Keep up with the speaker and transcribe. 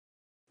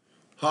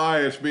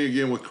Hi, it's me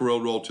again with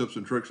Corel Roll Tips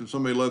and Tricks, and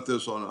somebody left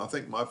this on, I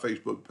think, my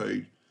Facebook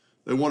page.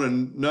 They want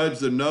to nudge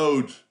the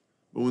nodes,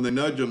 but when they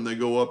nudge them, they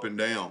go up and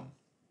down.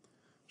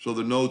 So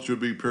the nodes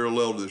should be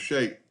parallel to the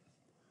shape.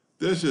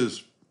 This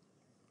is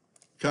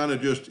kind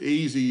of just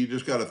easy. You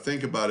just got to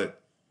think about it.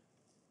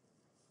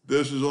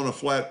 This is on a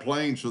flat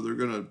plane, so they're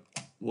going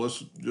to, let's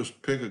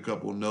just pick a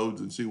couple of nodes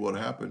and see what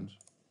happens.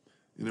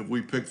 And if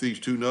we pick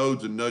these two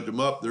nodes and nudge them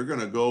up, they're going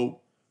to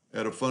go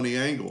at a funny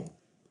angle.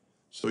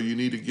 So you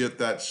need to get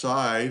that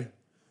side.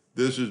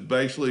 This is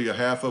basically a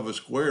half of a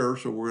square,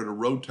 so we're going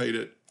to rotate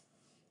it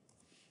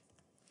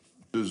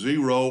to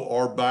 0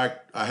 or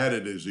back. I had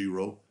it at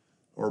 0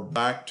 or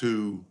back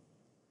to,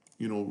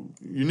 you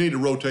need to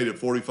rotate it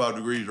 45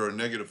 degrees or a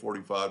negative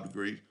 45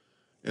 degrees.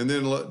 And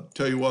then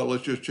tell you what,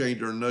 let's just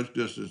change our nudge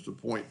distance to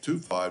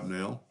 0.25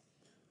 now.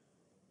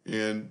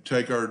 And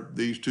take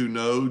these two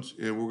nodes,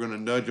 and we're going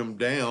to nudge them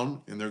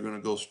down, and they're going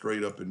to go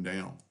straight up and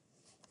down.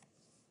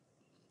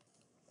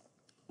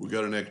 We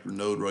got an extra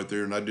node right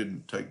there, and I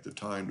didn't take the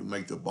time to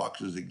make the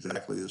boxes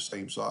exactly the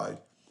same size.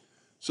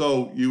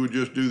 So you would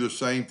just do the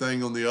same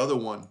thing on the other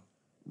one.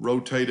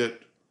 Rotate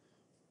it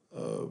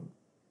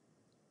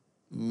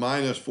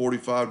minus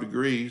 45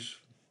 degrees,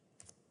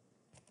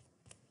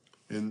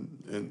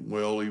 and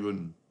well,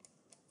 even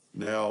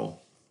now,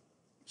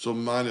 so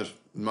minus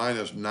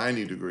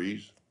 90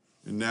 degrees.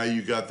 And now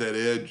you got that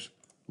edge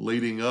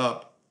leading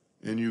up,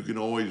 and you can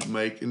always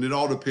make, and it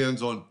all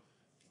depends on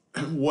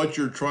what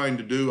you're trying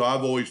to do.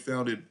 I've always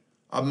found it,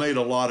 I've made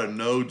a lot of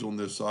nodes on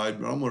this side,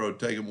 but I'm going to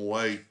take them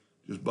away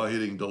just by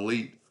hitting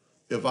delete.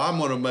 If I'm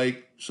going to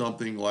make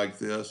something like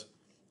this,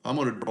 I'm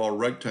going to draw a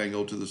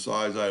rectangle to the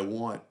size I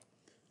want.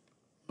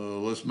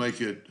 Let's make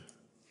it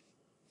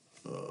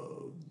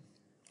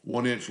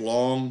 1 inch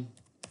long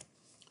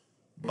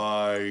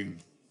by,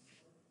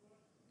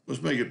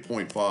 let's make it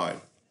 0.5.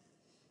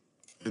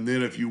 And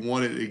then if you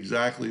want it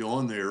exactly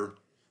on there,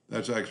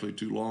 that's actually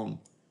too long.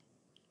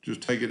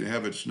 Just take it and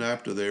have it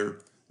snap to there,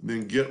 and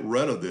then get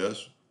rid of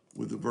this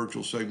with the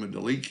virtual segment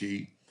delete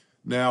key.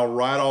 Now,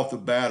 right off the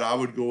bat, I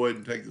would go ahead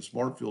and take the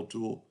Smart Fill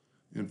tool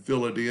and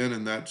fill it in,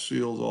 and that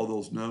seals all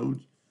those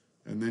nodes.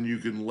 And then you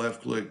can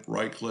left click,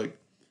 right click.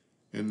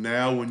 And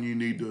now when you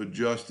need to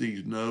adjust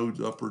these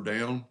nodes up or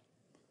down,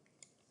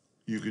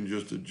 you can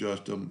just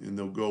adjust them and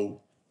they'll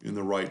go in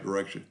the right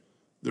direction.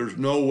 There's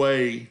no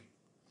way,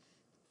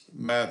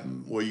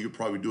 well, you could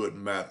probably do it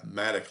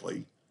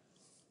mathematically,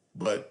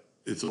 but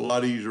it's a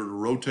lot easier to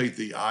rotate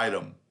the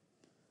item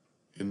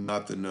and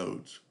not the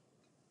nodes.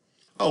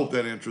 I hope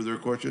that answered their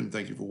question.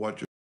 Thank you for watching.